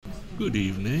Good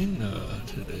evening.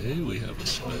 Today we have a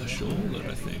special that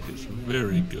I think is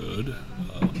very good.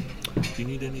 Do you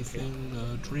need anything,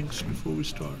 drinks before we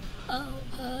start?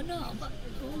 No, but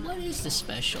what is the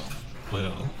special?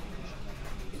 Well,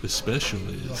 the special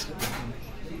is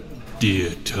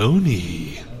Dear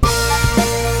Tony.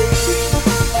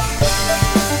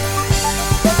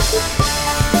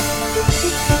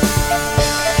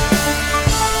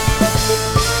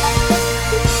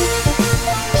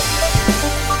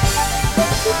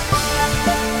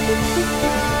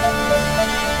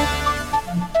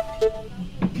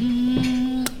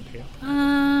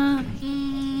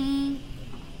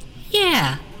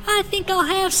 Yeah, I think I'll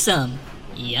have some.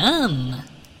 Yum.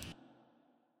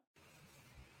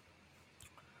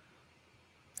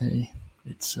 Hey,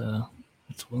 it's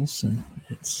Wilson.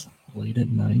 It's late at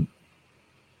night.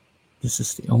 This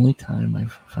is the only time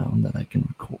I've found that I can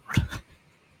record.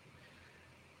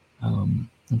 I'm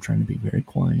trying to be very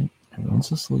quiet.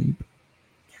 Everyone's asleep.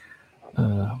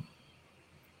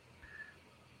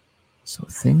 So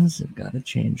things have got to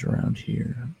change around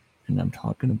here, and I'm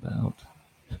talking about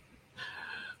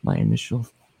my initial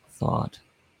thought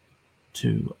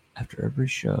to after every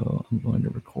show, I'm going to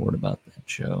record about that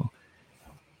show.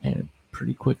 And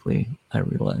pretty quickly, I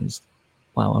realized,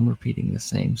 wow, I'm repeating the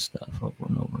same stuff over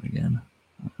and over again.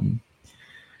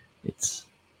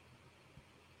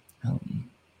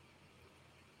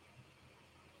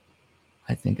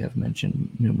 I think I've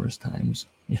mentioned numerous times,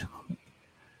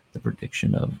 the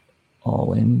prediction of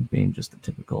All In being just a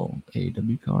typical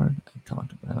AEW card. I've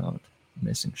talked about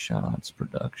missing shots,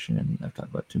 production. I've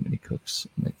talked about too many cooks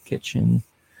in the kitchen.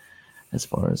 As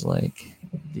far as like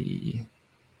the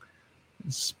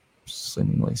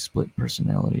seemingly split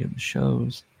personality of the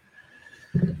shows.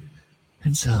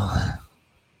 And so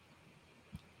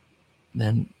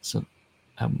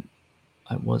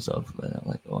I was of that,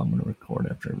 like, oh, I'm going to record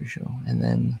after every show. And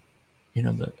then,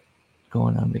 the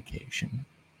going on vacation,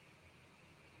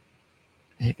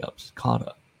 hiccups, caught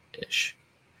up-ish.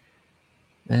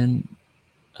 Then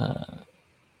a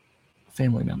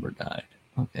family member died.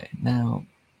 Okay, now,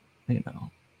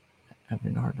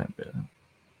 having a hard time to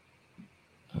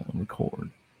record.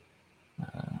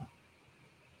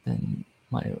 Then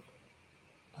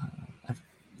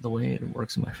the way it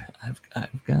works in I've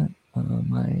got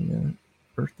my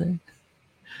birthday,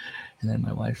 and then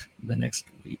my wife the next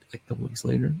week, like a couple weeks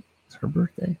later, is her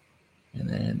birthday, and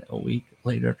then a week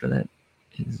later after that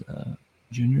is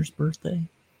Junior's birthday,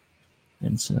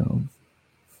 and so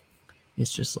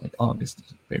it's just like August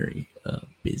is very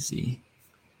busy,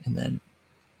 and then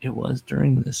it was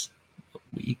during this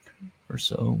week or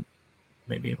so.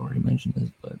 Maybe I've already mentioned this,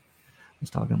 but I was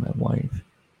talking to my wife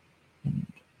and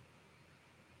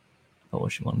about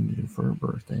what she wanted to do for her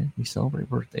birthday. We celebrate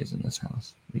birthdays in this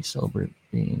house. We celebrate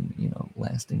being,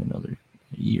 lasting another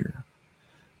year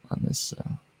on this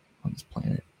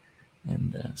planet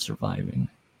and surviving.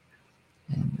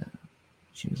 And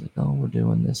she was like, "Oh, we're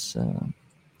doing this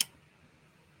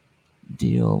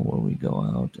deal where we go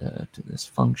out to this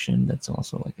function that's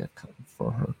also like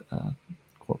for her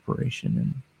corporation,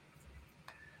 and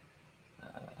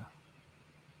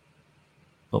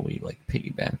but we like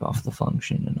piggyback off the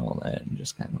function and all that, and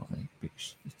just kind of like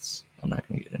I'm not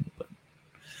gonna get into it,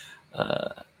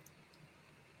 but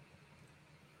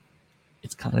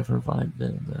it's kind of her vibe,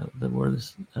 the where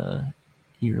this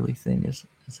yearly thing is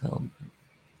held.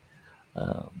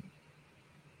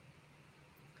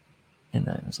 And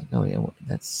I was like, oh yeah, well,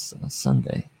 that's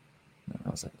Sunday. And I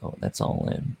was like, oh, that's All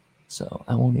In. So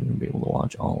I won't even be able to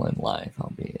watch All In live.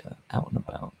 I'll be out and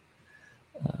about.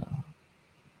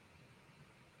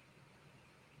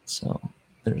 So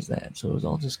there's that. So it was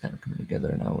all just kind of coming together,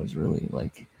 and I was really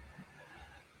like,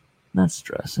 not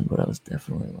stressing, but I was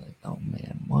definitely like, oh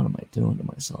man, what am I doing to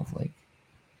myself? Like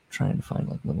trying to find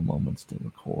like little moments to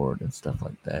record and stuff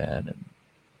like that, and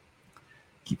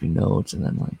keeping notes. And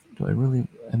then like, do I really?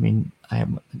 I mean, I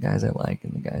have the guys I like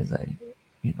and the guys I,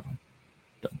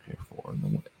 don't care for. And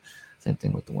the same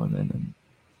thing with the women. And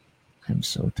I'm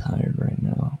so tired right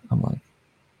now. I'm like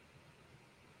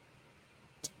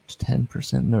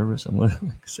 10% nervous I'm gonna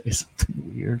like say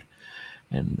something weird,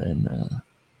 and then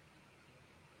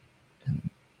and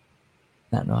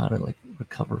not know how to like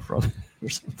recover from it or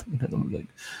something. And I'm like,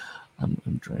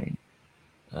 I'm drained.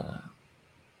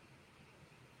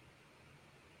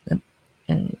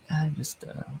 And I just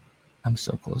I'm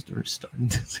so close to restarting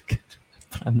this again,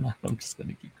 but I'm not. I'm just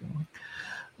gonna keep going.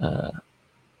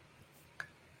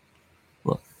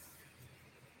 Look,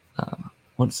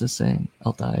 what's this saying?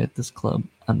 I'll die at this club.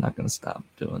 I'm not gonna stop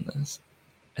doing this.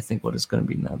 I think what it's gonna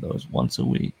be now though is once a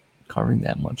week, carving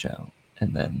that much out,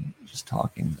 and then just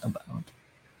talking about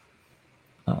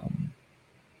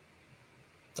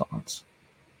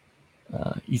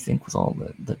You think with all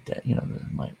the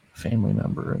my family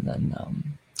member, and then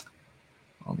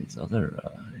all these other,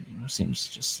 seems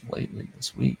just lately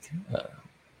this week,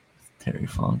 Terry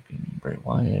Funk and Bray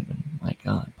Wyatt, and my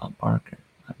God, Bob Barker.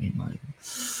 I mean,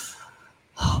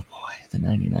 oh boy, the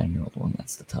 99-year-old one,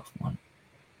 that's the tough one.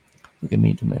 Look at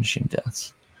me diminishing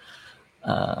deaths.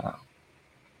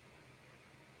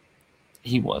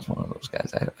 He was one of those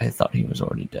guys. I thought he was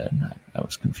already dead. I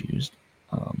was confused.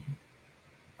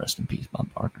 Rest in peace,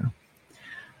 Bob Barker.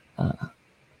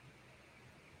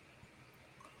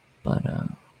 But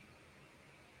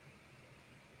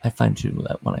I find too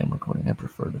that when I'm recording, I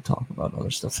prefer to talk about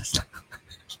other stuff that's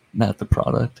not the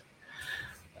product.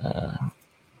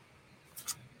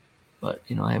 But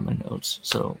I have my notes.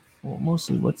 So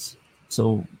mostly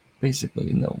so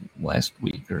basically in the last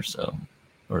week or so,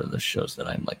 or the shows that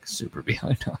I'm like super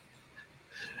behind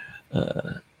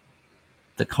on,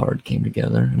 the card came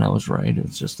together, and I was right.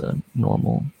 It's just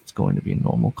it's going to be a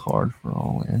normal card for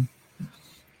All In.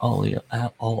 All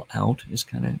Out is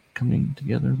kind of coming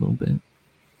together a little bit.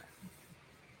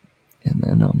 And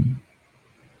then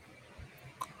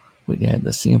we had the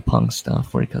CM Punk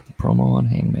stuff where he cut the promo on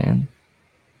Hangman.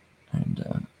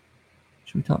 And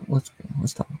should we talk? Let's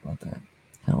talk about that.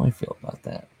 How do I feel about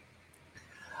that?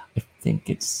 I think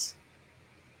it's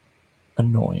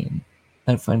annoying.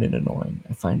 I find it annoying.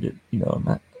 I find it,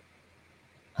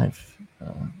 I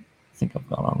think I've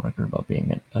gone on record about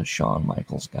being a Shawn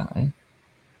Michaels guy.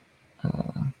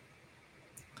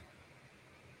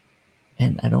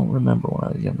 And I don't remember when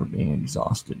I was younger being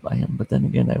exhausted by him. But then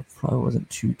again, I probably wasn't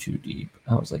too deep.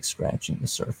 I was like scratching the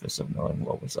surface of knowing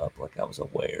what was up. Like I was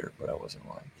aware, but I wasn't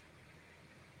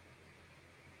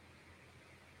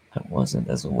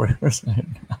as aware as I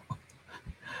am now.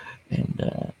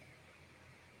 And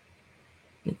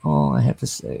all I have to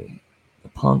say, the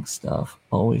Punk stuff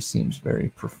always seems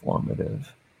very performative.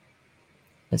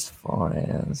 As far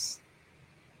as,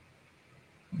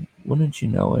 wouldn't you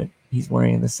know it, he's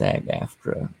wearing the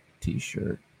SAG-AFTRA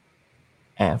t-shirt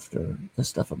after the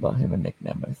stuff about him and Nick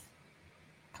Nemeth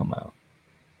comes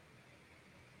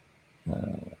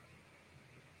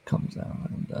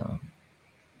out,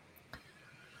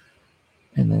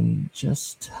 and then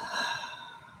just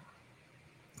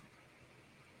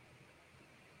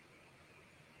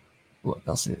look,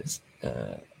 I'll say this: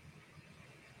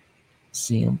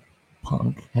 CM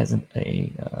Punk hasn't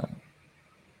a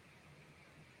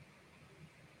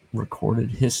recorded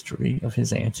history of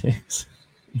his antics,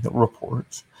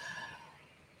 reports,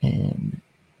 and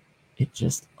it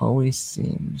just always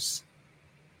seems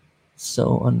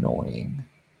so annoying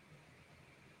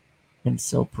and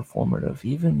so performative.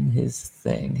 Even his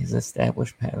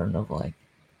established pattern of like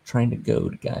trying to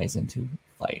goad guys into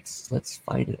fights. Let's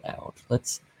fight it out.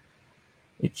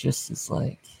 It just is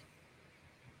like,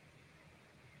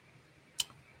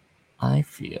 I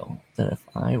feel that if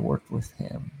I worked with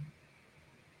him,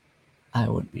 I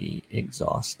would be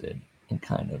exhausted and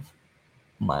kind of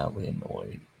mildly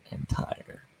annoyed and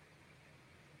tired.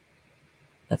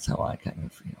 That's how I kind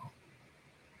of feel.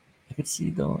 I could see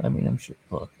though, I mean, I'm sure,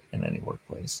 look, in any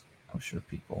workplace, I'm sure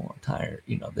people are tired.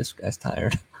 This guy's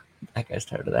tired. That guy's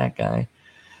tired of that guy.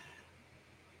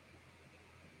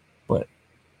 But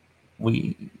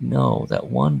we know that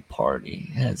one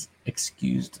party has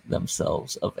excused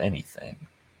themselves of anything.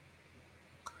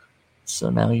 So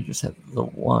now you just have the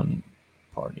one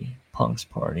party, Punk's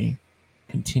party,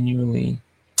 continually,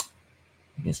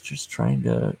 I guess, just trying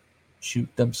to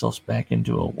shoot themselves back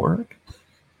into a work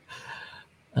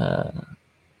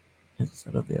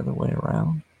instead of the other way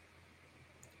around.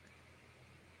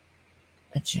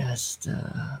 I just,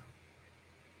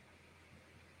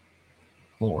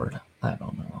 Lord, I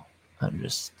don't know. I'm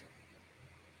just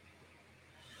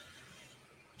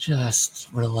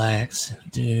relax,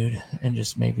 dude, and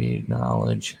just maybe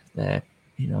acknowledge that,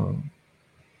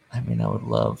 I would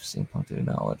love CM Punk to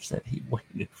acknowledge that he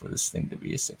waited for this thing to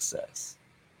be a success.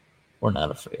 Or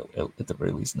not a failure, at the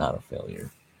very least, not a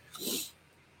failure.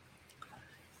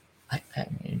 I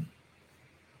mean,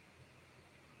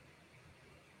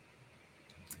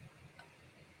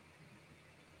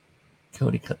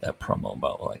 Cody cut that promo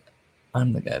about, like,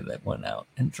 I'm the guy that went out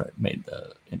and made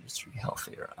the industry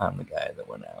healthier. I'm the guy that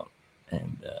went out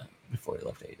and before he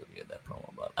left AEW, had that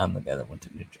promo about I'm the guy that went to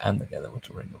I'm the guy that went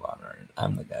to Ring of Honor, and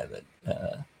I'm the guy that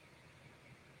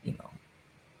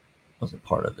was a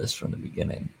part of this from the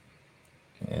beginning.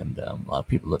 And a lot of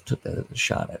people took that as a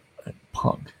shot at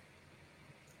Punk.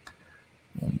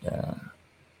 And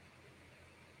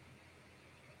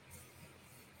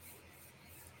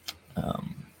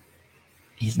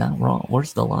he's not wrong.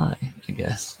 Where's the lie, I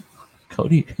guess?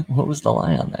 Cody, what was the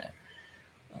lie on that?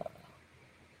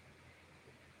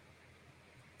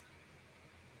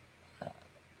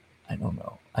 I don't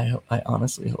know. I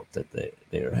honestly hope that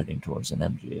they are heading towards an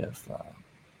MJF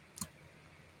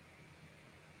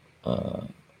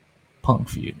Punk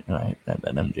feud, and that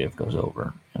MJF goes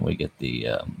over, and we get the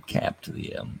cap to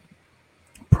the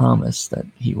promise that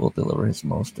he will deliver his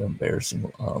most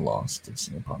embarrassing loss to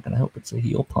CM Punk, and I hope it's a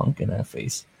heel Punk and a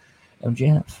face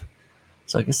MJF.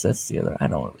 So I guess that's the other. I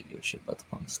don't really give a shit about the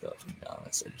Punk stuff, to be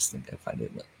honest. I just think I find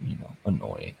it,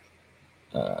 annoying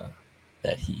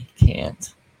that he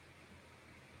can't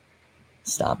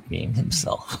stop being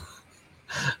himself.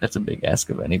 That's a big ask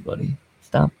of anybody.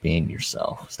 Stop being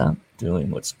yourself. Stop doing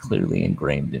what's clearly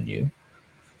ingrained in you.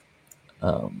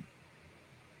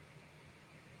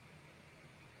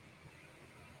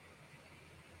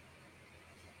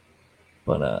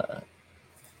 But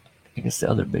I guess the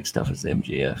other big stuff is the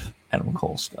MJF Adam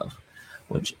Cole stuff,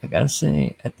 which I gotta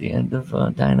say, at the end of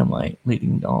Dynamite,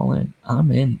 leading to All In,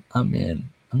 I'm in.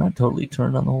 I'm not totally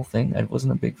turned on the whole thing. I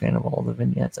wasn't a big fan of all the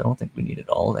vignettes. I don't think we needed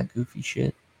all that goofy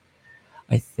shit.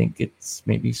 I think it's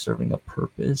maybe serving a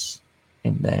purpose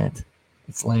in that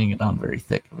it's laying it on very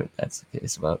thick if that's the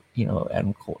case about,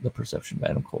 Adam Cole, the perception of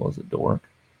Adam Cole as a dork.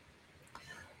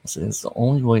 So it's the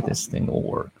only way this thing will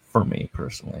work for me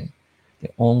personally.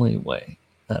 The only way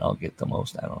that I'll get the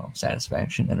most,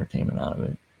 satisfaction, entertainment out of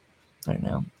it right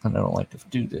now. And I don't like to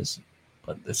do this,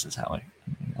 but this is how I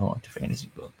don't like to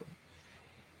fantasy book. But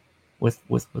with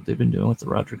what they've been doing with the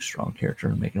Roderick Strong character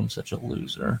and making him such a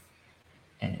loser,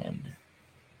 and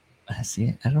I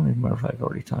don't even remember if I've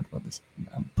already talked about this.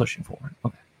 I'm pushing forward.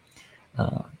 Okay.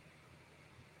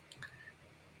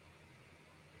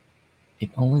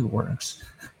 It only works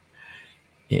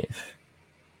if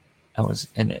I was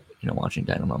in it, watching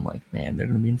Dynamite. I'm like, man, they're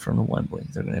going to be in front of Wembley.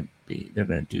 They're going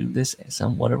to do this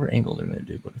whatever angle they're going to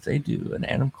do. But if they do an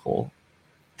Adam Cole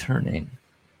turning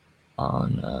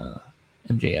on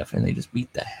MJF and they just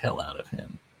beat the hell out of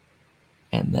him,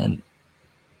 and then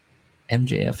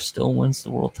MJF still wins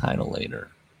the world title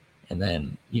later, and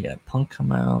then you got Punk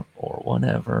come out or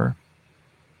whatever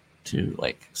to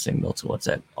signal to what's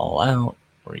at All Out,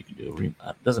 or you can do it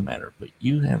doesn't matter, but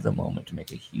you have the moment to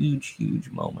make a huge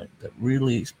moment that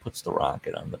really puts the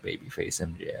rocket on the babyface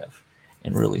MJF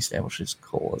and really establishes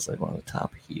Cole as one of the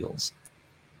top heels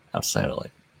outside of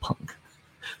Punk,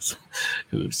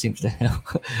 who seems to have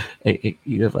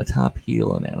you have a top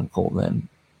heel in Adam Cole then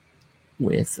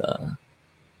with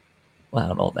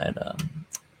without all that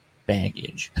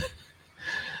baggage.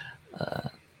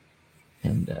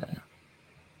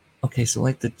 Okay, so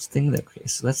the thing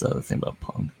so that's the other thing about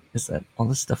Punk is that all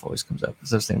this stuff always comes up.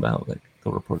 Because I was thinking about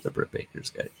the report that Britt Baker's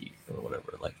got heat or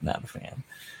whatever, not a fan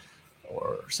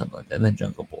or something like that. And then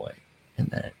Jungle Boy, and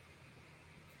that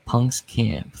Punk's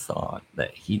camp thought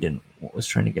that he was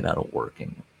trying to get out of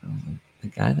working. The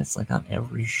guy that's on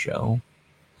every show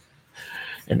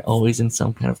and always in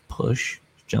some kind of push.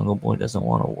 Jungle Boy doesn't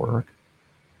want to work.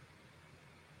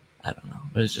 I don't know.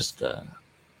 But it's just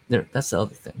that's the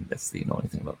other thing. That's the annoying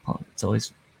thing about Punk. It's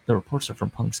always the reports are from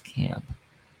Punk's camp,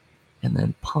 and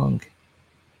then Punk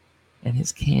and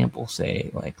his camp will say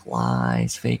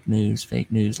lies, fake news,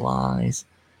 lies,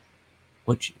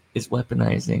 which is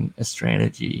weaponizing a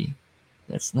strategy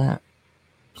that's not.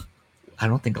 I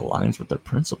don't think aligns with their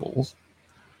principles,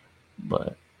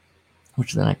 but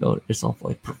which then I go, it's all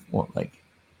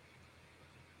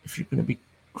if you're gonna be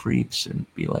creeps and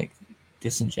be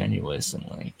disingenuous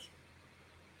and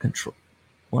control,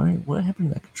 what happened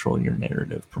to that control your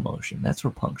narrative promotion? That's where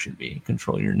Punk should be.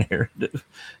 Control your narrative.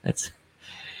 That's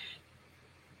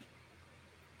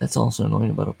also annoying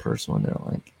about a person when they're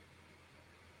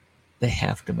they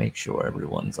have to make sure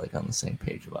everyone's on the same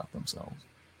page about themselves.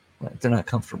 They're not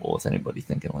comfortable with anybody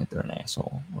thinking they're an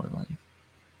asshole or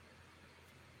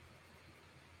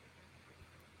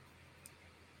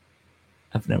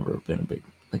I've never been a big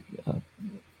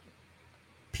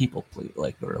people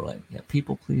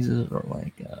people pleasers or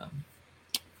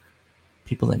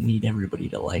people that need everybody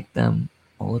to like them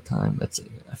all the time.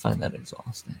 I find that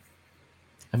exhausting.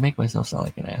 I make myself sound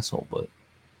like an asshole, but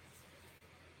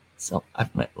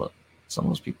I've met some of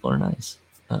those people are nice.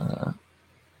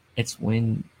 It's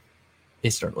when they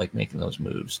start making those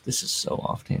moves. This is so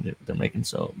off tangent. They're making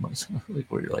so much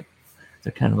where you're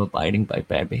they're kind of abiding by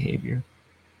bad behavior.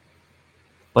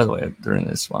 By the way, during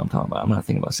this, while I'm talking about, I'm not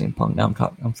thinking about CM Punk. Now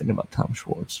I'm thinking about Tom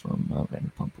Schwartz from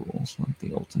Vanderpump Rules,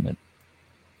 the ultimate.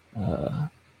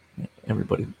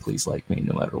 Everybody, please like me,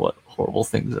 no matter what horrible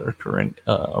things are occurring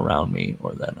around me,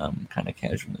 or that I'm kind of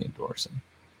casually endorsing.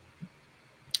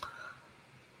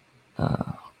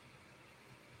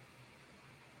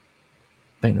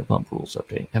 Vanderpump Rules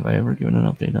update. Have I ever given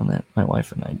an update on that? My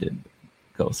wife and I did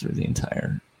go through the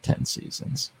entire 10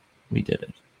 seasons. We did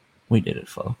it. We did it,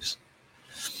 folks.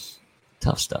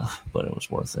 Tough stuff, but it was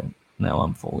worth it. Now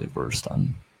I'm fully versed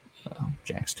on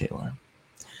Jax Taylor.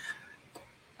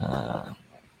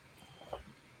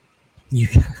 You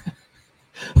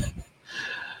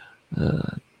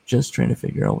just trying to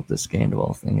figure out what this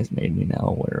Scandal thing has made me now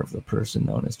aware of the person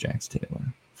known as Jax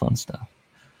Taylor. Fun stuff.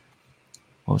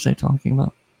 What was I talking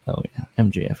about? Oh yeah,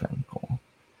 MJF and Cole.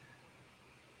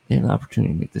 They have an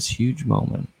opportunity to make this huge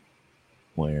moment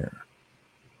where,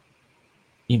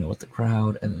 with the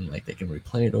crowd, and then like they can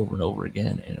replay it over and over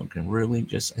again, and it can really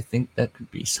just, I think that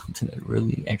could be something that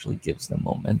really actually gives them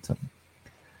momentum.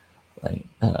 Like,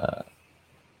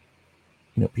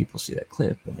 people see that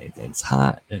clip and they think it's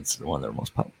hot, and it's one of their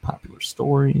most popular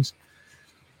stories.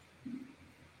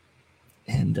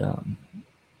 And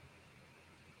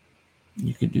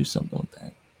you could do something with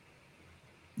that.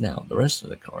 Now, the rest of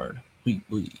the card,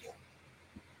 it's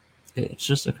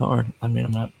just a card.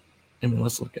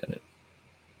 Let's look at it.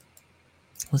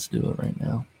 Let's do it right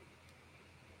now.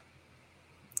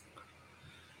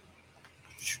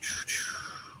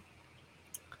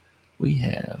 We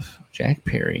have Jack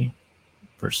Perry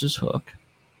versus Hook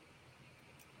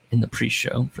in the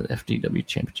pre-show for the FTW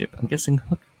Championship. I'm guessing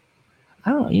Hook.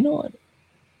 I don't know. You know what?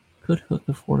 Could Hook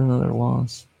afford another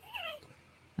loss?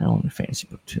 I don't want to fantasy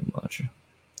book too much,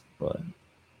 but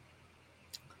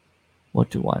what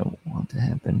do I want to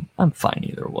happen? I'm fine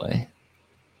either way.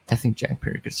 I think Jack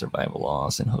Perry could survive a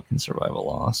loss, and Hook can survive a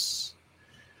loss.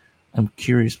 I'm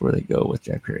curious where they go with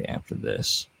Jack Perry after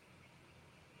this.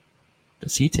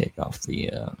 Does he take off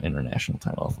the international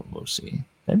title off of OC?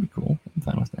 That'd be cool. I'm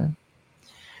fine with that.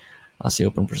 Aussie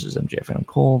Open versus MJF and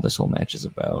Cole. This whole match is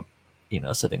about,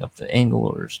 setting up the angle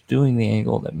or doing the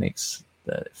angle that makes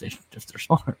that if they're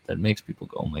smart, that makes people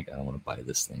go, oh my god, I want to buy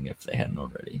this thing if they hadn't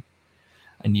already.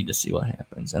 I need to see what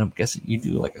happens. And I'm guessing you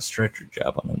do like a stretcher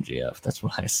job on MJF. That's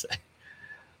what I say.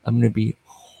 I'm going to be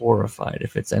horrified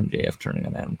if it's MJF turning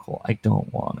on Adam Cole. I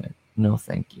don't want it. No,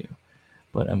 thank you.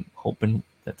 But I'm hoping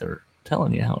that they're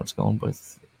telling you how it's going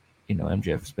with,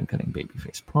 MJF has been cutting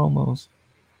babyface promos,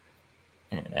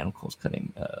 and Adam Cole's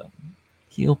cutting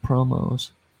heel promos,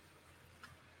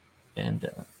 and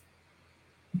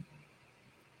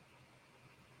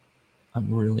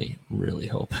I'm really, really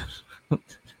hoping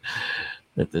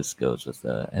that this goes with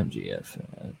MJF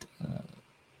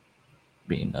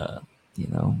being,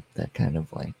 that kind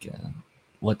of like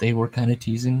what they were kind of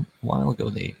teasing a while ago.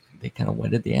 They kind of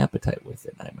whetted the appetite with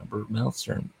it. I remember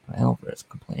Meltzer and Alvarez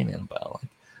complaining about, like,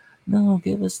 no,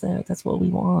 give us that. That's what we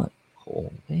want.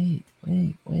 Oh, wait.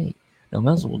 Now,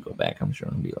 Meltzer will go back, I'm sure,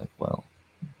 and be like, well,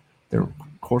 they're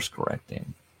course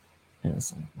correcting. And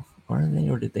it's like, are they,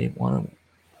 or did they want to?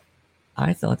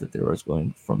 I thought that they were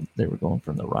going from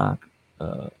the Rock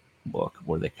book,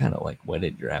 where they kind of like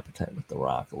whetted your appetite with the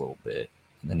Rock a little bit,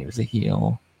 and then he was a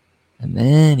heel, and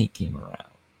then he came around.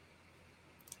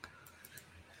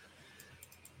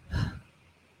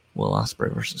 Will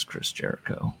Ospreay versus Chris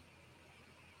Jericho.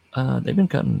 They've been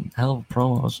cutting hell of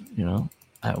promos,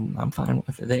 I'm fine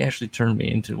with it. They actually turned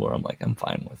me into where I'm like, I'm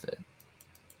fine with it.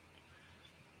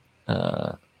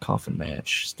 Coffin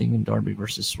match. Sting and Darby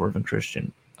versus Swerve and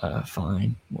Christian.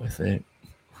 Fine with it.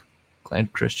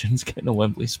 Glad Christian's getting a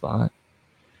Wembley spot.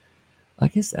 I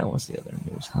guess that was the other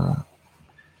news, huh?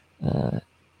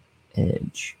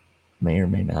 Edge may or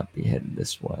may not be headed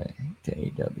this way to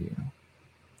AEW.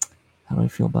 How do I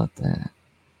feel about that?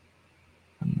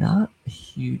 I'm not a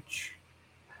huge...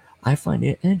 I find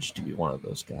Edge to be one of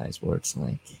those guys where it's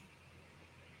like,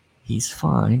 he's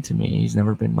fine to me. He's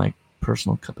never been my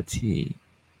personal cup of tea.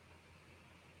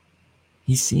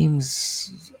 He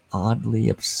seems oddly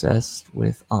obsessed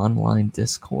with online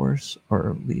discourse, or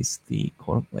at least the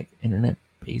quote like internet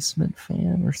basement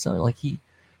fan or something. Like, he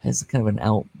has kind of an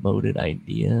outmoded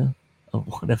idea of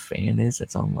what a fan is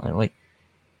that's online. Like,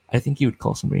 I think you would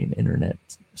call somebody an internet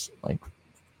like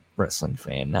wrestling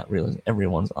fan, not really.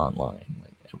 Everyone's online.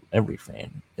 Like, every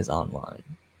fan is online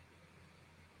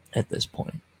at this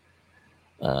point,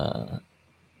 or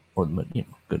the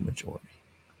good majority.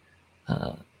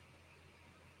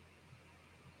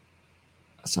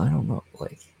 So I don't know.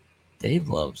 Like, Dave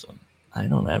loves him.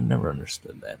 I've never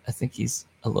understood that. I think he's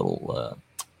a little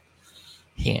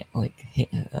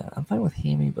I'm fine with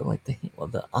hammy, but like the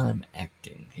I'm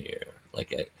acting here.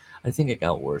 Like, I think it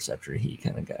got worse after he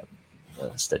kind of got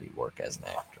steady work as an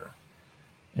actor,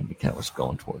 and we kind of was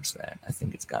going towards that. I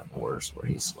think it's gotten worse where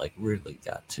he's like really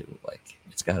got to, like,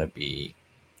 it's got to be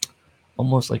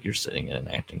almost like you're sitting in an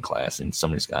acting class and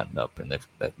somebody's gotten up and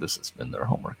that this has been their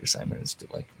homework assignment, is to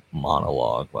like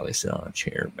monologue while they sit on a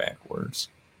chair backwards.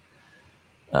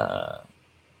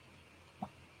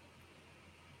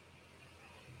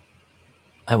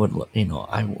 I would,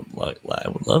 I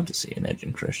would love to see an Edge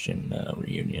and Christian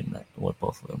reunion with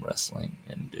both of them wrestling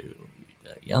and do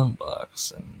Young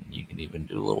Bucks, and you can even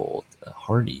do little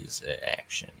Hardys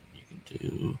action. You can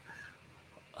do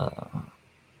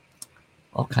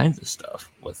all kinds of stuff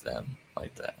with them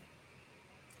like that.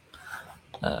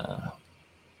 Oh,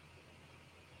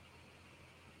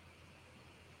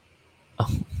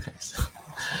 okay.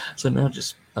 So now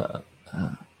just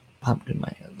popped in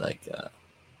my head like.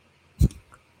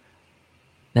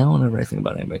 Now, whenever I think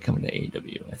about anybody coming to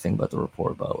AEW, I think about the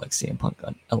report about like CM Punk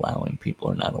allowing people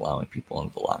or not allowing people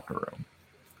into the locker room,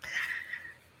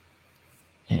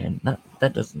 and none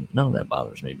of that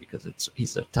bothers me because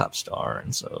he's a top star,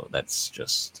 and so that's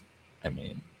just, I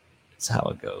mean, it's how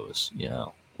it goes,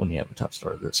 When you have a top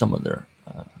star, that some of their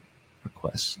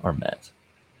requests are met,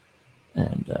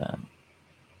 and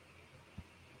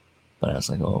but I was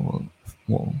like, oh,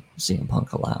 will CM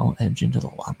Punk allow Edge into the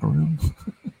locker room?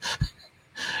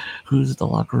 Who's the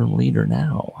locker room leader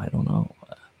now? I don't know.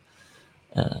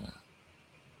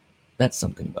 That's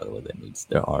something, by the way, that needs.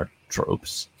 There are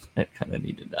tropes that kind of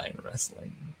need to die in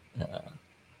wrestling.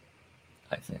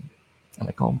 I think, and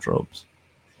I call them tropes.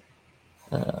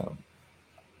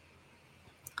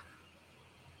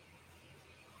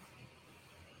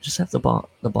 Just have the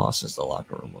boss is the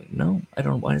locker room leader. No, I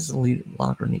don't. Why does the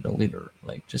locker need a leader?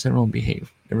 Like, just everyone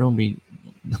behave. Everyone be.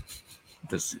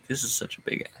 This is such a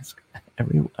big ask.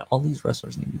 All these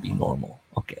wrestlers need to be normal.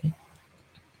 Okay.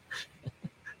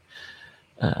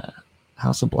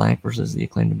 House of Black versus the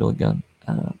Acclaimed Billy Gunn.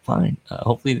 Fine.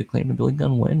 Hopefully the Acclaimed Billy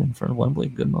Gunn win in front of Wembley.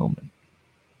 Good moment.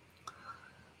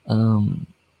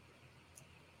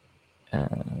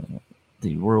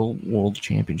 The World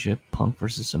Championship, Punk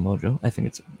versus Samojo. I think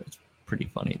it's pretty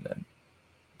funny that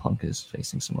Punk is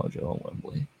facing Samojo at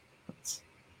Wembley.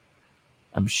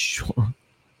 I'm sure.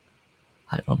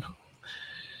 I don't know.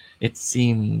 It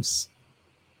seems,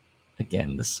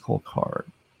 again, this whole card,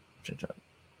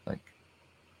 like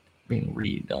being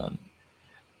redone.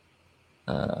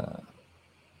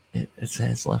 It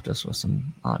has left us with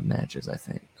some odd matches, I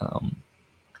think.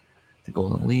 The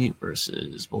Golden Elite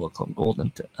versus Bullet Club Gold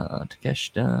and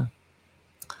Takeshita.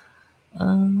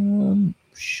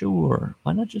 Sure.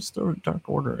 Why not just throw Dark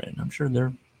Order in? I'm sure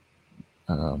they're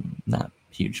not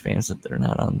huge fans that they're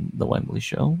not on the Wembley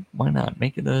show. Why not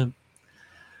make it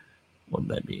what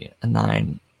would that be? A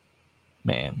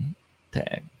 9-man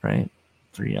tag, right?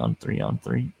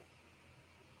 3-on-3-on-3.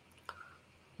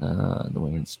 The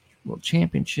Women's World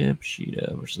Championship,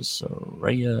 Sheeta versus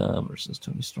Soraya versus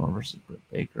Tony Storm versus Britt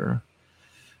Baker.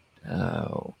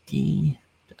 Okay.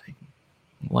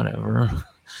 Whatever.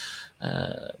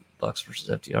 Bucks versus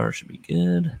FTR should be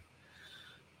good.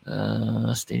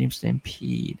 Stadium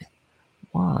Stampede.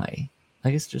 Why? I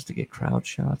guess just to get crowd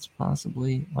shots,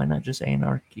 possibly. Why not just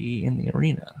Anarchy in the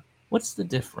arena? What's the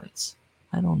difference?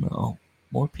 I don't know.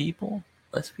 More people?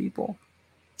 Less people?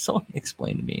 Someone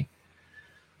explain to me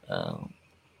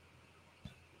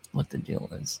what the deal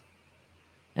is.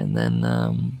 And then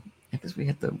I guess we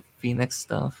had the Phoenix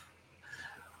stuff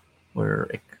where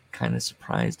it kind of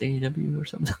surprised AEW or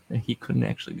something. He couldn't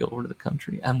actually go over to the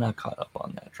country. I'm not caught up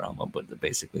on that drama, but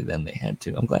basically then they had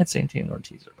to. I'm glad Santana and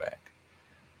Ortiz are back.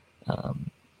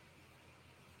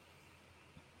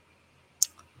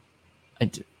 I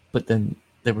do, but then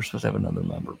they were supposed to have another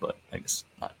member, but I guess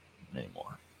not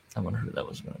anymore. I wonder who that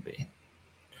was going to be.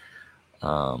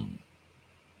 And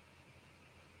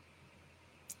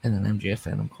then MJF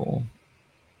Phantom Cole.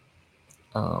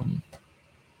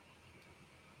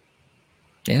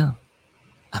 Yeah,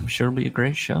 I'm sure it'll be a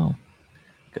great show.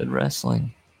 Good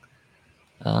wrestling.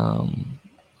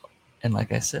 And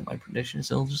like I said, my prediction is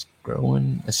they'll just grow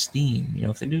in esteem.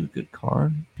 If they do a good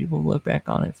card, people will look back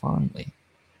on it fondly.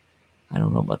 I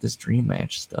don't know about this dream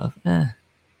match stuff. Like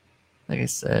I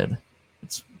said,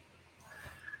 it's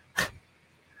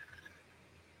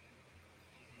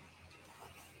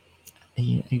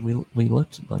we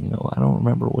looked, but I don't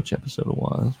remember which episode it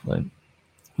was, but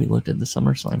we looked at the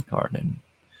SummerSlam card and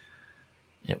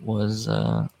it was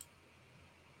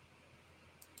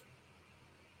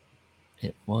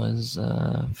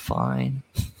fine,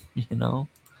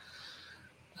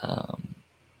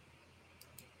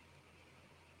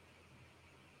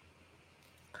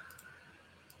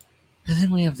 And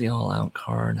then we have the All Out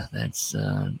card. That's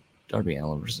Darby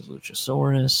Allin versus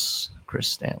Luchasaurus,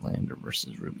 Chris Statlander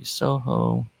versus Ruby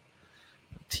Soho,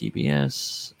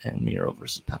 TBS, and Miro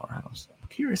versus Powerhouse. I'm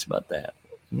curious about that.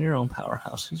 Miro and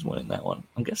Powerhouse, who's winning that one?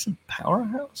 I'm guessing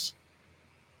Powerhouse?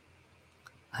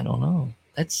 I don't know.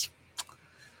 That's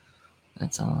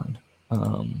odd.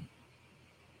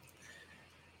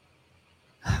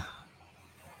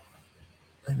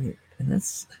 I mean, and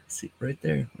that's, see, right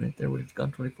there, we've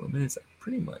gone 24 minutes. I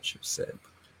pretty much have said,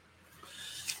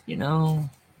 I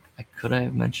could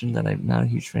have mentioned that I'm not a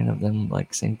huge fan of them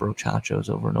like saying brochachos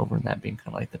over and over, and that being kind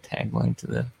of like the tagline to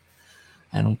the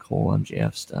Adam Cole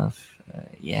MJF stuff.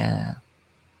 Yeah.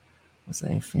 Was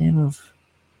I a fan of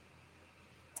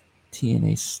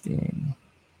TNA Sting?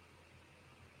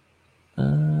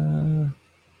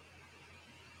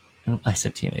 I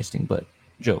said TNA Sting, but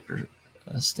Joker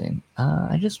Sting.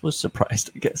 I just was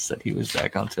surprised, I guess, that he was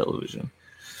back on television.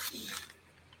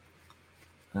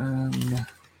 The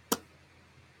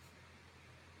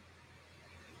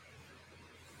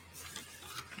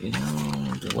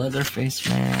Leatherface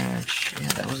match. Yeah,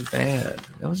 that was bad.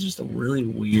 That was just a really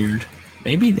weird.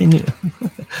 Maybe they knew.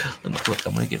 I'm going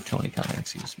to give Tony Khan an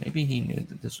excuse. Maybe he knew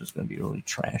that this was going to be a really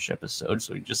trash episode,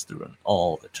 so he just threw in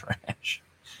all the trash.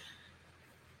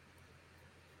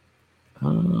 I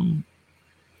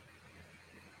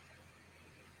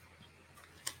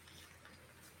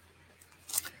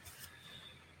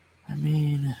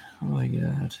mean, oh my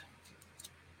god.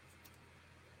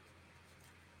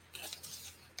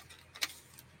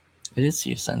 I did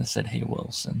see a sign that said, "Hey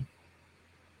Wilson."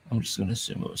 I'm just going to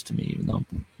assume it was to me, even though,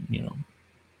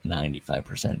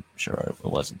 95% sure it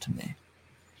wasn't to me.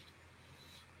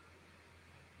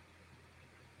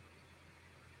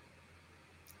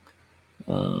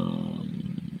 I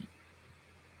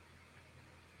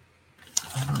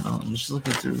don't know. I'm just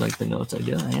looking through like the notes. I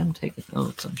am taking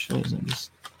notes on shows. I'm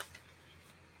just.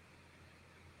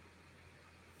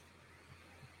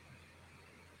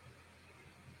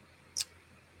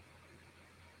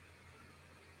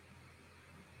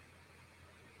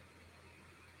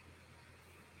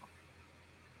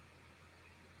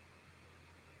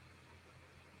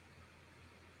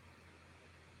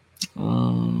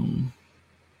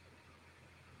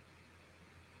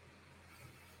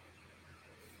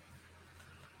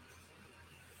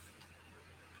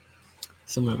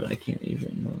 Some of it I can't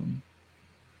even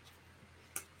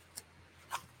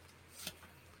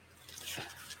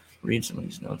read some of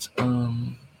these notes.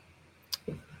 Doing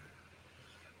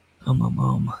a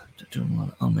lot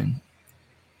of umming.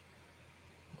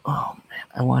 Oh man,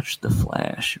 I watched The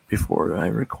Flash before I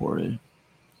recorded.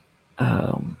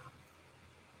 I'm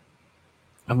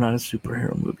not a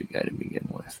superhero movie guy to begin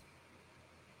with.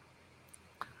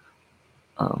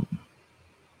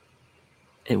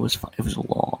 It was fun. It was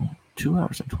long, 2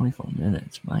 hours and 24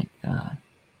 minutes. My God,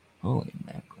 holy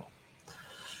mackerel!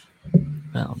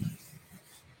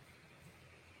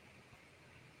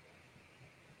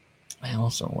 I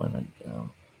also wanted.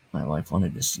 My wife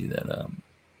wanted to see that.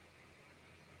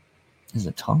 Is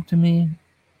it Talk to Me?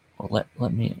 Or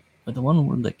let me. But the one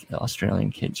where the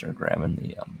Australian kids are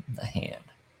grabbing the hand,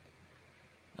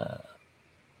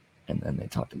 and then they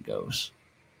talk to ghosts.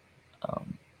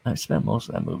 I spent most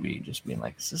of that movie just being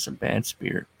like, "Is this a bad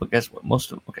spirit?" But guess what?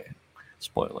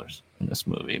 Spoilers in this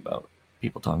movie about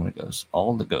people talking to ghosts.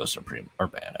 All the ghosts are bad.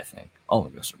 I think all the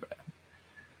ghosts are bad.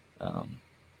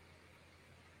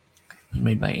 It was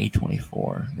made by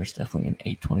A24. There's definitely an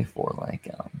A24 like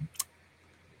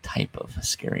type of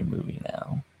scary movie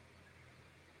now.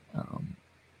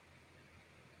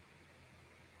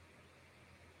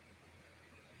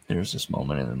 There's this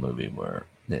moment in the movie where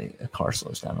a car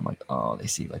slows down. I'm like, oh, they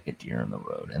see like a deer in the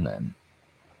road, and then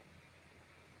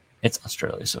it's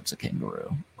Australia, so it's a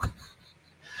kangaroo. I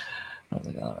was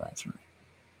like, oh, that's right.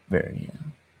 Very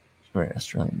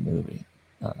Australian movie.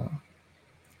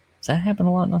 Does that happen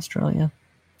a lot in Australia?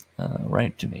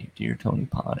 Write to me,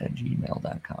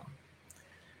 deartonypod@gmail.com.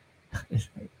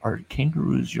 Are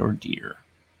kangaroos your deer?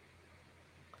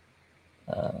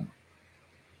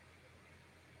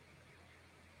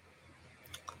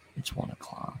 It's 1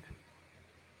 o'clock.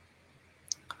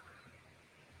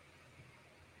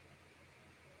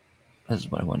 That's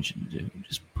what I want you to do.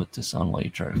 Just put this on while you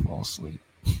try to fall asleep.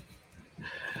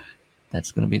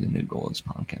 That's going to be the new goal of this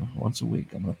podcast. Once a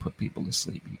week, I'm going to put people to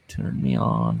sleep. You turn me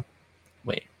on.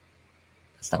 Wait,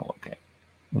 that's not okay.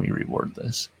 Let me reword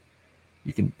this.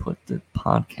 You can put the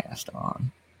podcast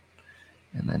on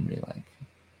and then be like,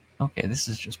 okay, this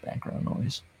is just background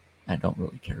noise. I don't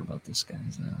really care about this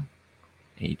guy's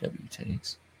AEW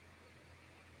takes.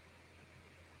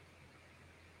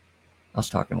 I was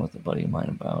talking with a buddy of mine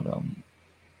about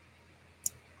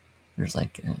there's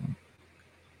like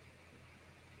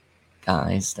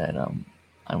guys that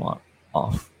I want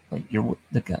off. Like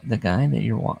the guy that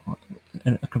you want.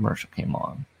 A commercial came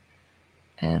on,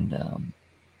 and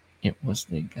it was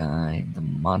the guy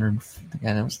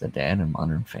that was the dad in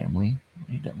Modern Family.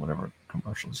 He did whatever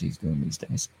commercials he's doing these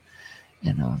days,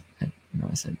 and I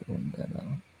said to him that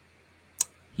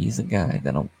he's the guy that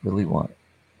I don't really want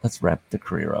let's wrap the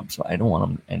career up. So I don't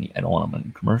want him I don't want him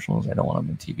in commercials. I don't want him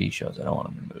in TV shows. I don't want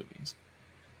him in movies.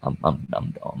 I'm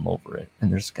over it.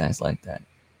 And there's guys like that.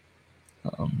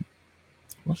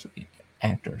 Mostly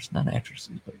actors, not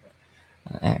actresses, but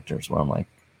actors. Where I'm like,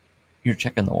 you're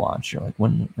checking the watch. You're like,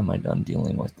 when am I done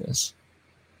dealing with this?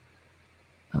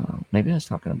 Maybe I was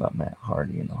talking about Matt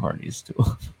Hardy and the Hardys too.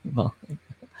 Well,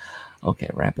 okay,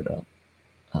 wrap it up.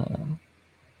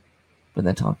 But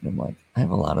then talking to him like, I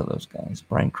have a lot of those guys.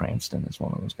 Bryan Cranston is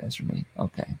one of those guys for me.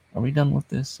 Okay, are we done with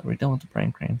this? Are we done with the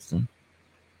Bryan Cranston?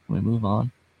 Can we move on?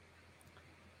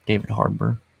 David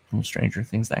Harbour from Stranger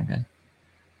Things, that guy.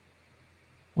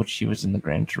 Which she was in the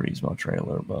Gran Turismo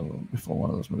trailer before one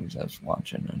of those movies I was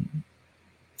watching, and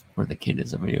where the kid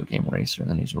is a video game racer and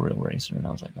then he's a real racer, and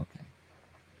I was like, okay.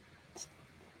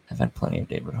 I've had plenty of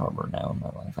David Harbour now in my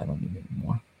life. I don't need it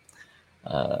anymore.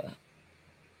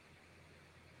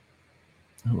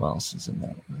 Who else is in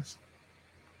that list?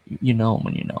 You know him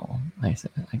when you know him, I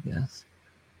guess.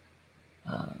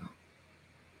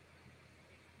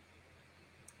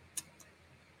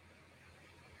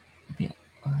 Yeah,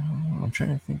 I don't know. I'm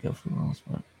trying to think of who else,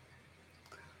 but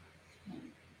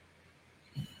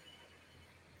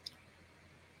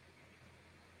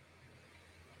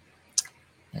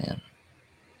man,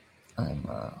 I'm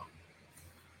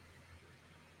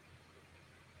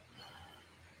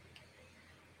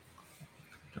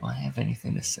do I have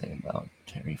anything to say about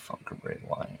Terry Funk or Bray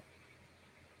Wyatt?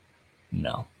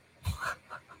 No.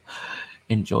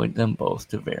 Enjoyed them both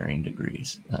to varying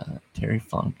degrees. Terry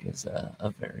Funk is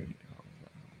a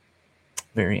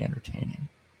very entertaining.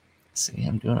 See,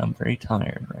 I'm very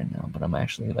tired right now, but I'm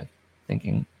actually like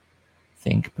thinking,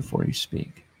 think before you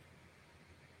speak.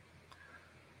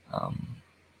 I'm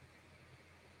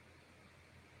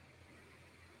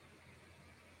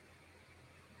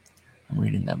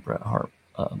reading that Bret Hart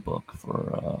book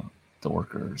for the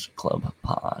Workers Club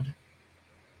Pod,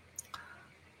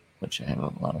 which I have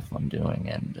a lot of fun doing,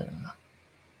 and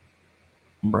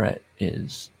Bret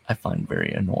is, I find,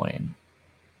 very annoying,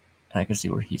 and I can see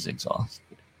where he's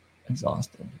exhausted.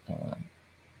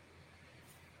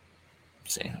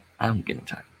 See, I'm getting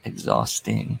tired.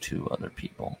 Exhausting to other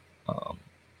people,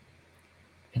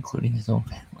 including his own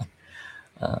family.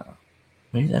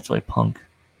 Maybe that's why Punk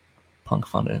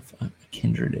found a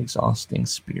kindred, exhausting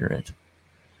spirit.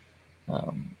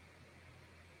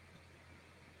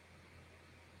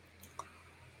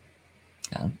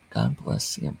 God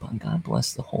bless God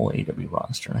bless the whole AW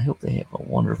roster, and I hope they have a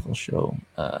wonderful show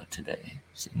today.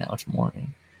 See, now it's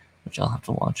morning, which I'll have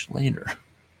to watch later.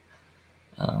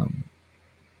 Is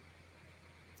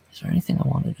there anything I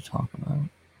wanted to talk about?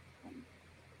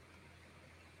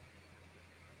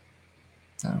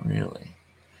 Not really.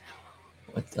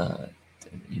 With the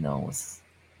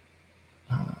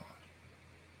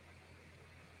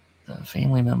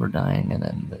family member dying, and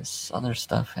then this other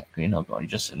stuff, going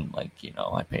just in like,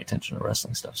 I pay attention to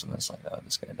wrestling stuff, so it's like, oh,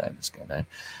 this guy died.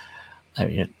 I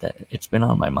mean, it's been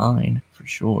on my mind for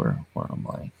sure, where I'm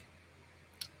like,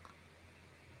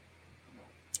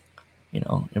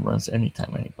 it runs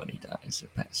anytime anybody dies or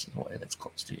passes away that's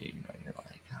close to you, you're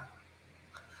like,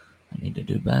 I need to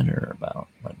do better about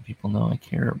letting people know I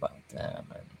care about them,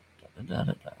 and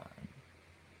da-da-da-da-da.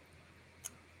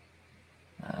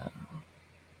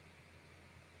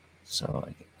 So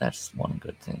that's one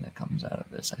good thing that comes out of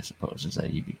this, I suppose, is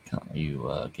that you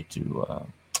get to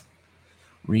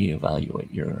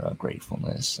reevaluate your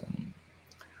gratefulness and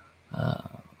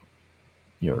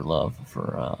your love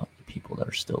for the people that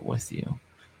are still with you,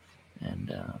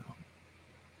 and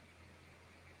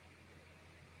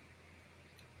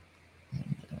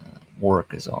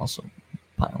work is also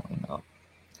piling up.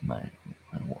 My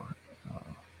work,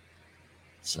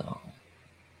 so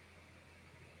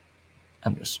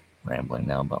I'm just rambling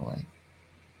now about, like,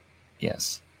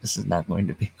 yes, this is not going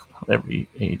to be about every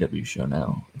AEW show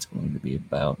now. It's going to be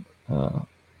about, I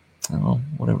don't know,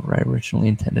 whatever I originally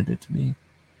intended it to be.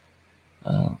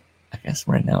 I guess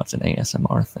right now it's an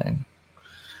ASMR thing,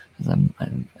 because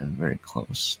I'm very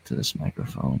close to this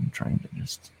microphone, trying to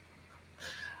just,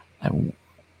 I'm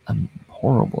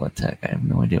horrible at tech. I have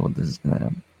no idea what this is going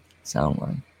to sound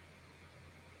like,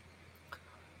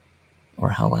 or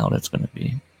how loud it's going to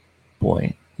be.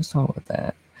 Boy, let's talk about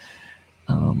that.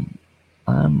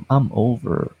 I'm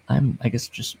over. I guess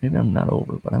just maybe I'm not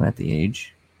over, but I'm at the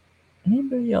age.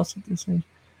 Anybody else at this age?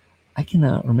 I can,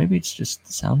 or maybe it's just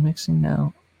the sound mixing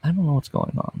now. I don't know what's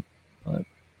going on, but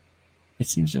it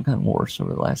seems to have gotten worse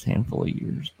over the last handful of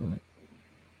years. But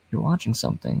you're watching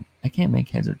something, I can't make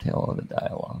heads or tail of the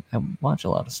dialogue. I watch a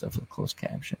lot of stuff with closed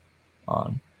caption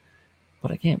on,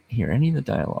 but I can't hear any of the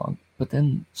dialogue. But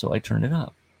then, so I turn it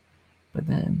up, But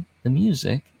then the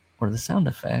music or the sound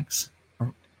effects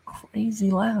are crazy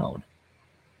loud.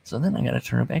 So then I gotta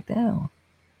turn it back down.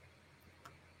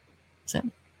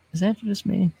 Is that just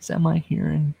me? Is that my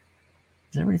hearing?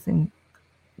 Is everything?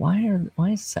 Why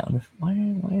is sound?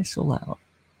 Why is so loud?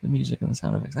 The music and the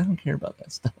sound effects. I don't care about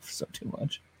that stuff so too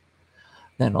much.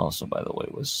 That also, by the way,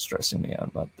 was stressing me out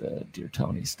about the Dear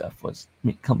Tony stuff. Was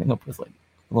me coming up with like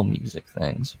little music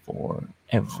things for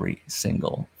every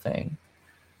single thing.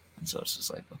 And so it's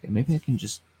just like, okay, maybe I can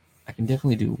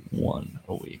definitely do one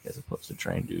a week as opposed to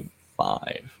trying to do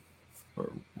 5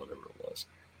 or whatever it was.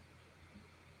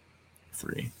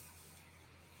 3.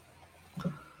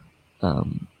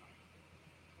 I'm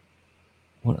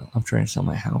trying to sell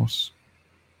my house.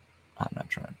 I'm not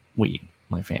trying.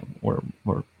 My family,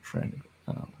 we're trying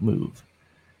to move,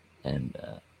 and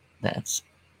that's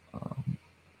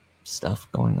stuff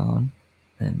going on,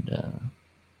 and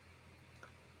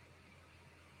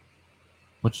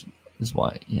which is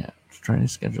why, trying to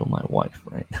schedule my wife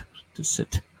right now to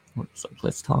sit. It's like,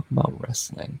 let's talk about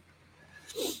wrestling.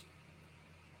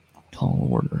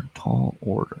 Tall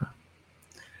order.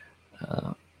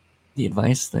 The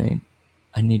advice thing,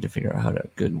 I need to figure out a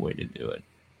good way to do it.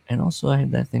 And also, I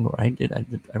had that thing where I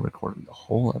recorded the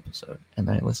whole episode, and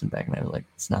then I listened back, and I was like,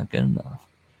 it's not good enough.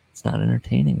 It's not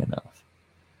entertaining enough.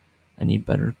 I need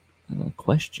better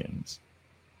questions.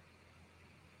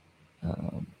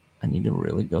 I need to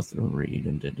really go through and read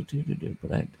and do.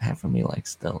 But half of me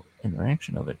likes the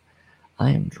interaction of it.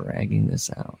 I am dragging this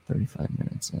out 35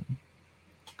 minutes in.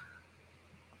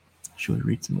 Should we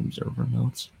read some observer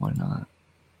notes? Why not?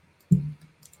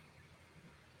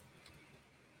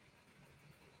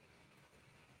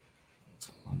 Let's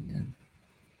log in.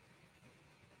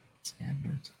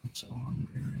 Standards. I'm so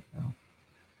hungry right now.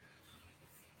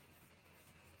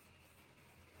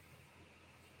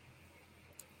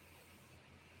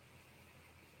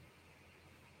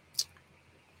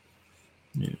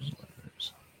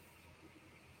 Newsletters.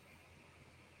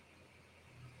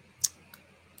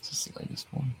 Is this the latest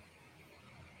one?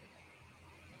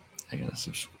 I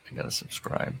gotta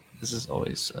subscribe. This is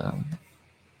always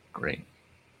great.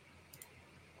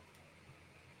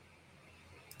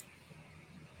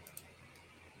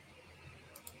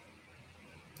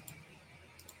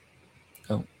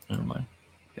 Oh, never mind.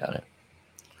 Got it.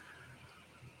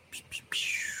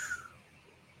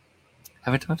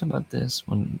 Have I talked about this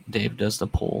when Dave does the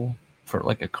poll for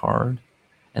like a card,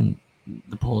 and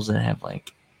the polls that have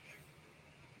like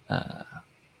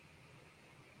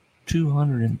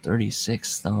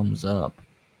 236 thumbs up,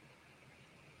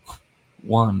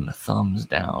 1 thumbs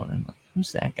down, and like,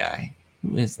 who's that guy?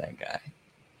 Who is that guy?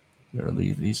 There are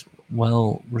these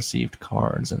well-received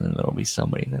cards, and then there'll be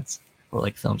somebody or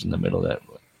like thumbs in the middle that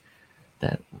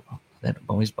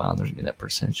always bothers me. That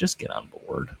percentage. Just get on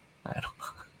board. I don't.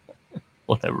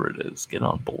 Whatever it is, get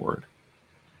on board.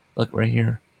 Look right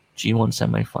here, G1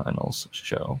 semifinals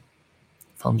show.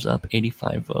 Thumbs up,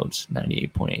 85 votes,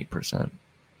 98.8%.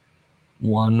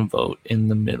 1 vote in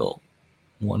the middle,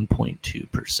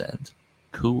 1.2%.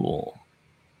 Cool.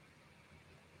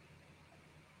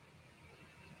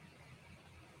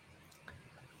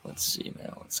 Let's see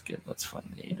now. Let's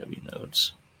find the AW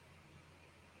nodes.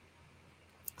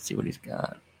 See what he's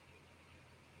got.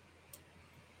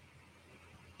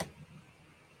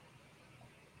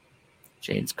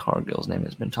 Jade's Cargill's name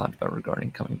has been talked about regarding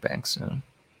coming back soon.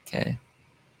 Okay.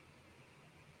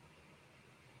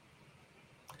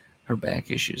 Her back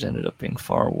issues ended up being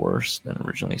far worse than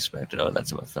originally expected. Oh,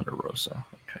 that's about Thunder Rosa.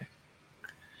 Okay.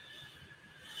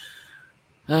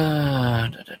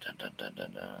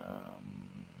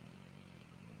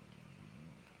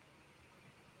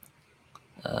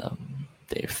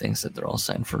 Dave thinks that they're all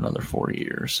signed for another 4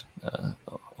 years.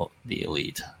 The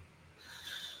Elite.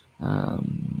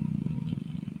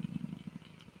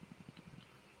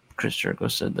 Chris Jericho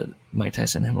said that Mike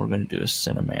Tyson and him were going to do a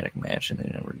cinematic match, and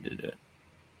they never did it.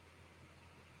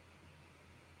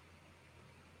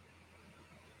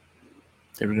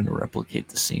 They were going to replicate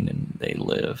the scene in They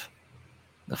Live,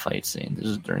 the fight scene. This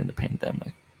is during the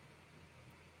pandemic.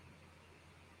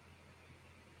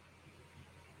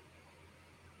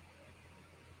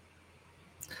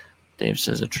 Dave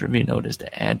says a trivia note is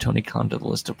to add Tony Khan to the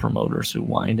list of promoters who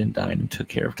wined and dined and took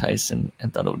care of Tyson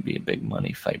and thought it would be a big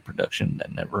money fight production that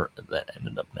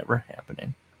ended up never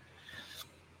happening.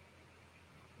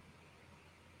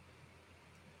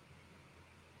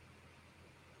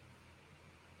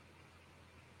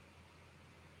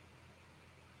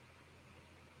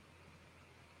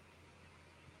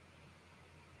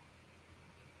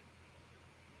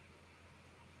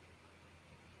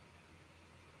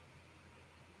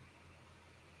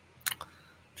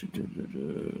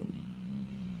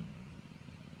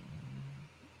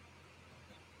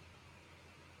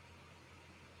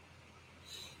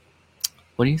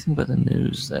 What do you think about the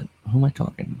news that, who am I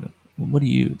talking about? What do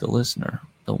you, the listener,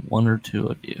 the one or two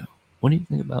of you, what do you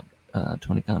think about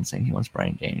Tony Khan saying he wants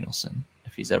Bryan Danielson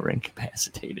if he's ever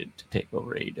incapacitated to take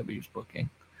over AEW's booking?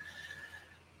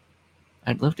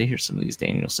 I'd love to hear some of these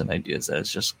Danielson ideas.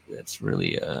 It's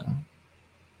really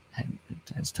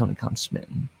has Tony Khan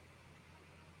smitten.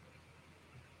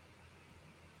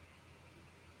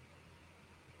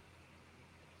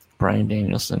 Bryan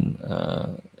Danielson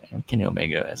and Kenny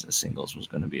Omega as a singles was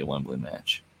going to be a Wembley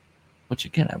match. Which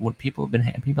again, would people have been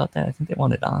happy about that? I think they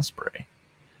wanted Ospreay.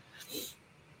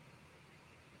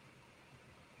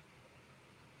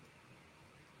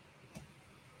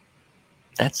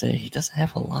 That's it. He doesn't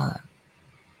have a lot.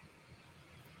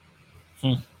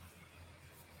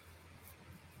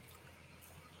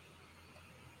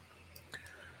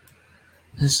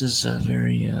 This is a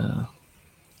very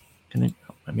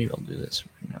maybe I'll do this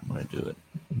right now. I'm gonna do it.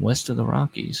 West of the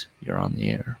Rockies, you're on the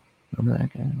air. Remember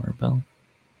that guy, Maribel?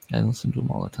 I listen to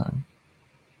him all the time.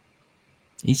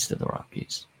 East of the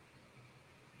Rockies,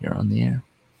 you're on the air.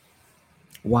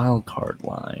 Wild card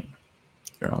line,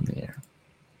 you're on the air.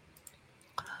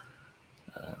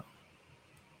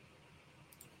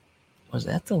 Was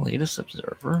that the latest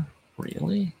Observer?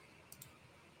 Really?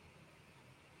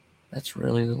 That's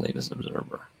really the latest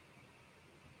Observer.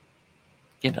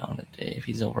 Get on it, Dave.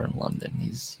 He's over in London.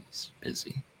 He's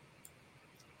busy.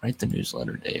 Write the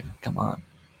newsletter, Dave. Come on.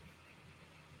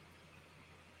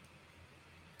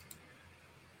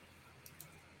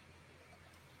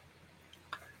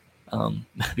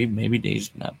 Maybe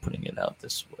Dave's not putting it out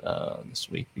this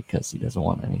week because he doesn't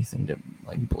want anything to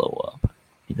like blow up.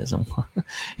 He doesn't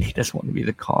want to be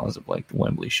the cause of like the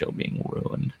Wembley show being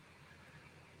ruined.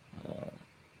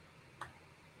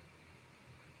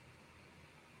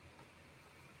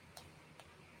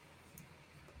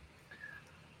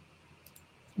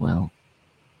 Well,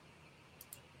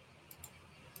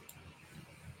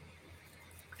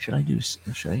 should I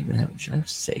have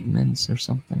segments or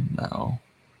something? No.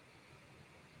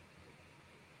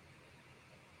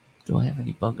 Do I have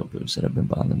any bugaboos that have been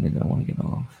bothering me that I want to get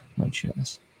off my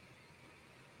chest?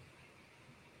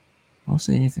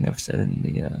 Mostly anything I've said in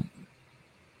the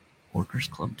Workers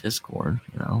Club Discord,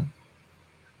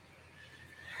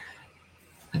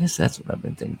 I guess that's what I've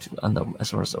been thinking too.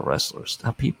 As far as the wrestlers,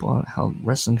 how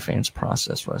wrestling fans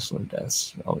process wrestler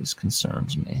deaths always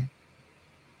concerns me.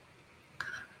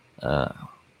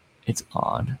 It's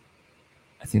odd.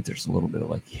 I think there's a little bit of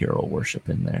like hero worship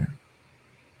in there.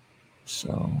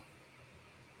 So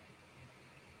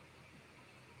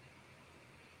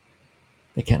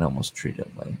they can almost treat it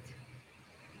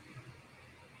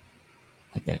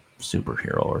like a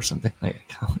superhero or something, like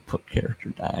a comic book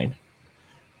character died.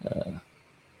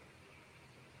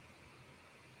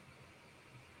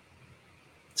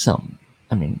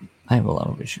 I have a lot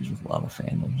of issues with a lot of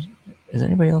fandoms. Is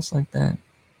anybody else like that?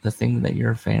 The thing that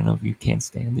you're a fan of, you can't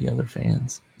stand the other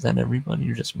fans. Is that everybody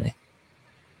or just me?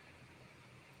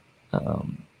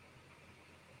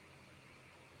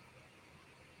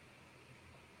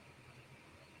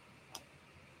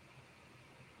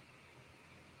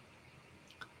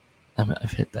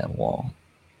 I've hit that wall.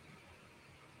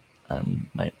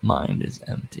 My mind is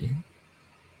empty.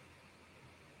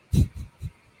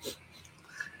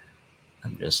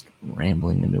 I'm just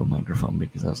rambling into a microphone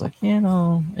because I was like, an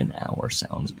hour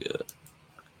sounds good.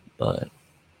 But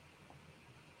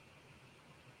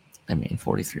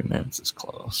 43 minutes is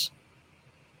close.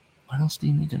 What else do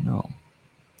you need to know?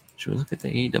 Should we look at the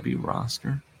AEW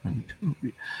roster and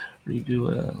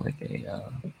redo a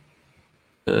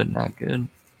good, not good?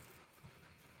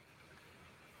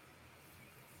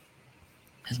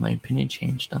 Has my opinion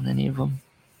changed on any of them?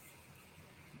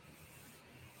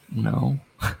 No.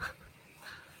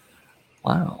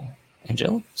 Wow.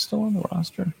 Angelica's still on the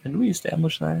roster? Did we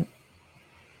establish that?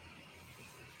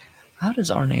 How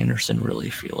does Arn Anderson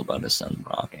really feel about his son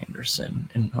Brock Anderson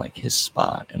and like his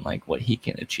spot and like what he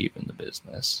can achieve in the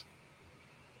business?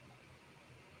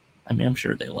 I'm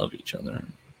sure they love each other.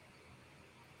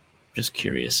 Just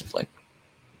curious if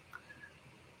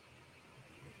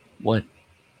what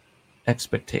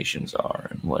expectations are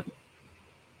and what.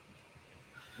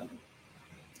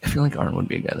 I feel like Arn would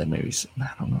be a guy that maybe,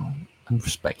 I don't know. I'm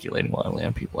speculating wildly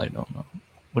on people I don't know.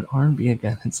 Would Arn be a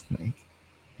guy that's like,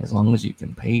 as long as you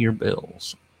can pay your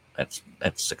bills, that's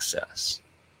success?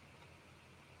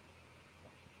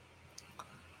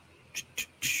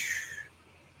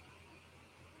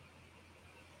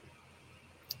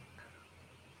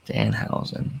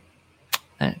 Danhausen.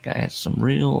 That guy has some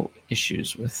real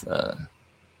issues with.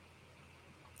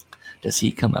 Does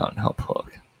he come out and help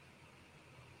Hook?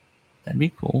 That'd be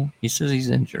cool. He says he's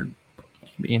injured.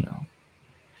 Maybe,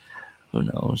 who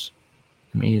knows?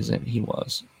 I mean, he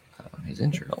was. He's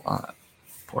injured a lot.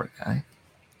 Poor guy.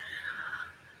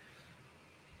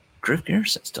 Griff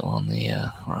Garrison's still on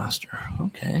the roster.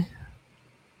 Okay.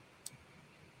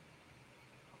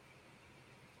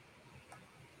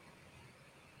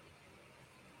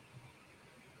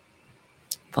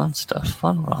 Fun stuff.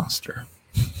 Fun roster.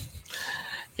 You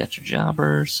got your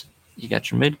jobbers. You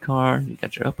got your mid card. You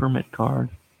got your upper mid card.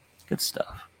 Good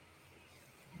stuff.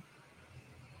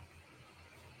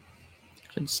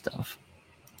 Good stuff.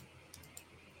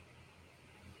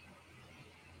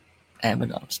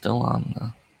 Abaddon still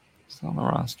on the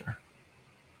roster.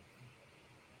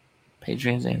 Paige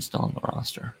Van Zandt still on the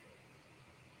roster.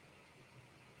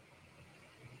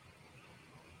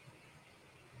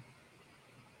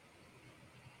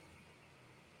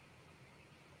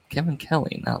 Kevin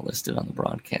Kelly not listed on the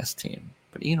broadcast team,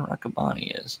 but Ian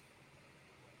Rakabani is.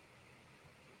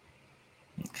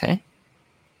 Okay.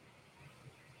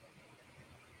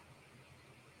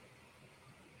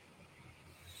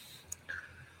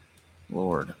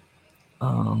 Lord.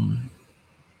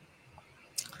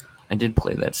 I did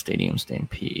play that Stadium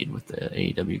Stampede with the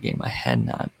AEW game. I had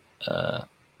not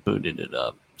booted it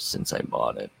up since I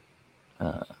bought it.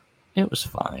 It was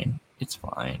fine. It's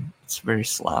fine. It's very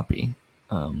sloppy.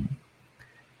 The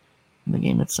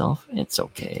game itself, it's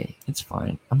okay. It's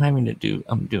fine. I'm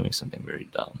doing something very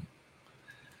dumb.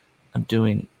 I'm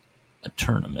doing a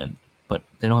tournament, but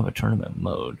they don't have a tournament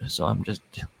mode, so I'm just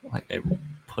like, I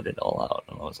put it all out,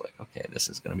 and I was like, okay, this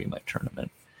is going to be my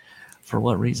tournament. For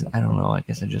what reason? I don't know. I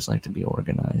guess I just like to be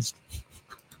organized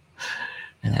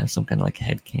and have some kind of like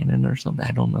headcanon or something.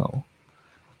 I don't know.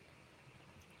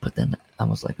 But then I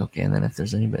was like, okay, and then if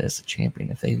there's anybody that's a champion,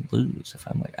 if they lose, if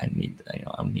I'm like, I need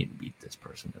to beat this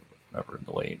person, whatever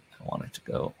the way I want it to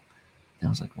go. And I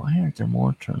was like, why aren't there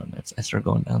more tournaments? I started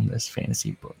going down this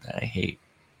fantasy book that I hate.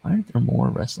 Why aren't there more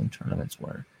wrestling tournaments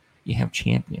where you have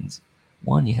champions?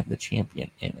 One, you have the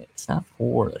champion in it. It's not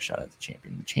for the shot at the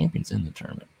champion. The champion's in the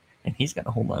tournament, and he's got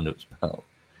to hold on to his belt.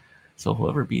 So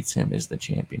whoever beats him is the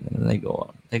champion, and then they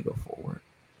go forward.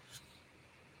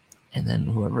 And then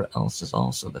whoever else is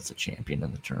also that's a champion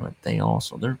in the tournament,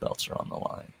 their belts are on the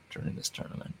line during this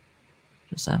tournament.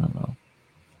 Just, I don't know.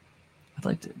 I'd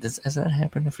like to. Has that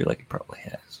happened? I feel like it probably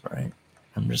has, right?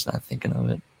 I'm just not thinking of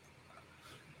it.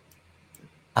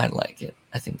 I like it.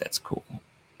 I think that's cool.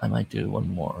 I might do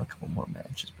a couple more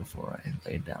matches before I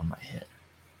lay down my head.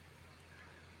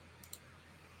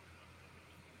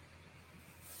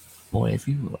 Boy, if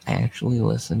you actually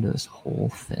listen to this whole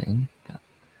thing, God,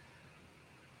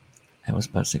 I was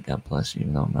about to say God bless you,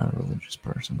 even though I'm not a religious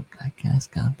person, but I guess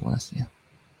God bless you.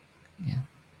 Yeah.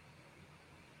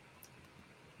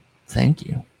 Thank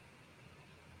you.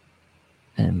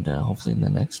 And hopefully the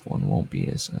next one won't be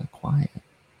as quiet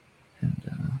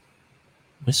and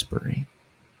whispery.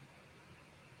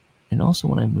 And also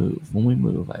when we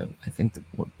move, I think the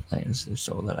plan is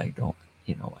so that I don't,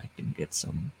 I can get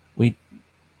some. We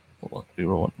were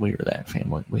that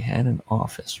family. We had an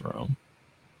office room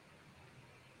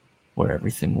where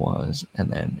everything was, and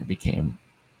then it became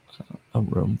a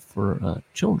room for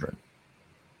children.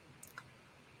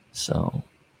 So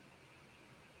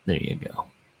there you go.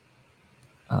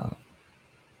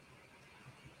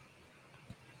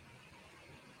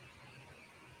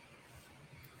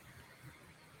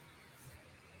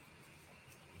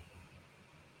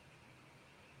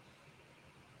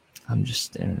 I'm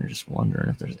just there, just wondering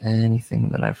if there's anything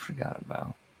that I forgot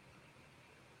about.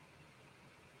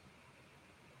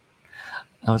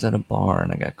 I was at a bar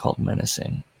and I got called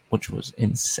menacing, which was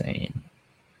insane.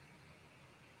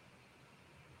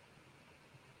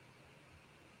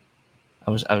 I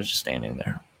was just standing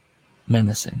there,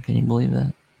 menacing. Can you believe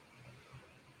that?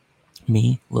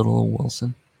 Me, little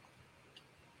Wilson.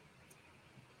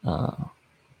 I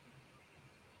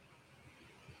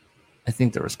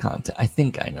think there was content. I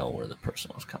think I know where the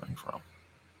person was coming from.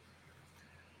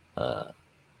 But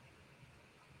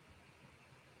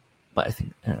I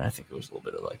think it was a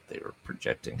little bit of like they were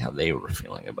projecting how they were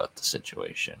feeling about the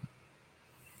situation.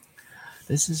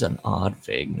 This is an odd,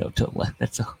 vague note to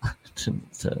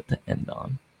end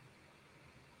on.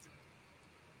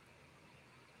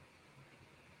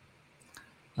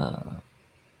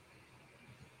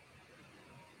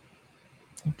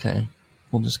 Okay,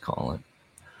 we'll just call it.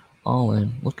 All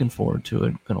in. Looking forward to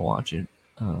it. Gonna watch it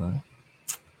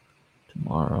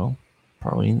tomorrow,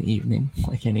 probably in the evening,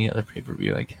 like any other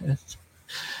pay-per-view, I guess.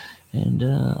 And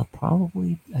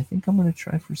I think I'm going to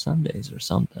try for Sundays or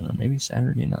something, or maybe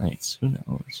Saturday nights. Who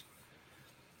knows?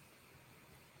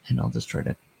 And I'll just try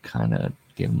to kind of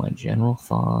give my general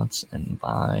thoughts and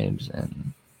vibes.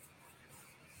 And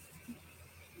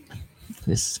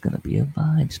this is going to be a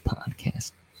vibes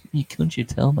podcast. Couldn't you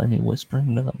tell by me whispering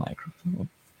into the microphone?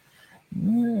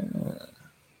 Yeah.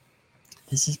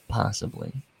 This is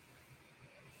possibly.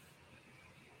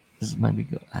 This might be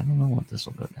good. I don't know what this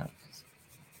will go down as.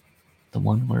 The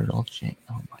one where it all changed.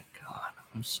 Oh my god,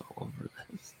 I'm so over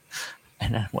this.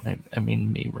 And I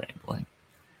mean me rambling.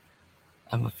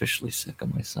 I'm officially sick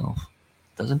of myself.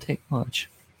 Doesn't take much.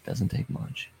 Doesn't take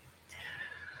much.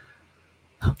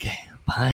 Okay,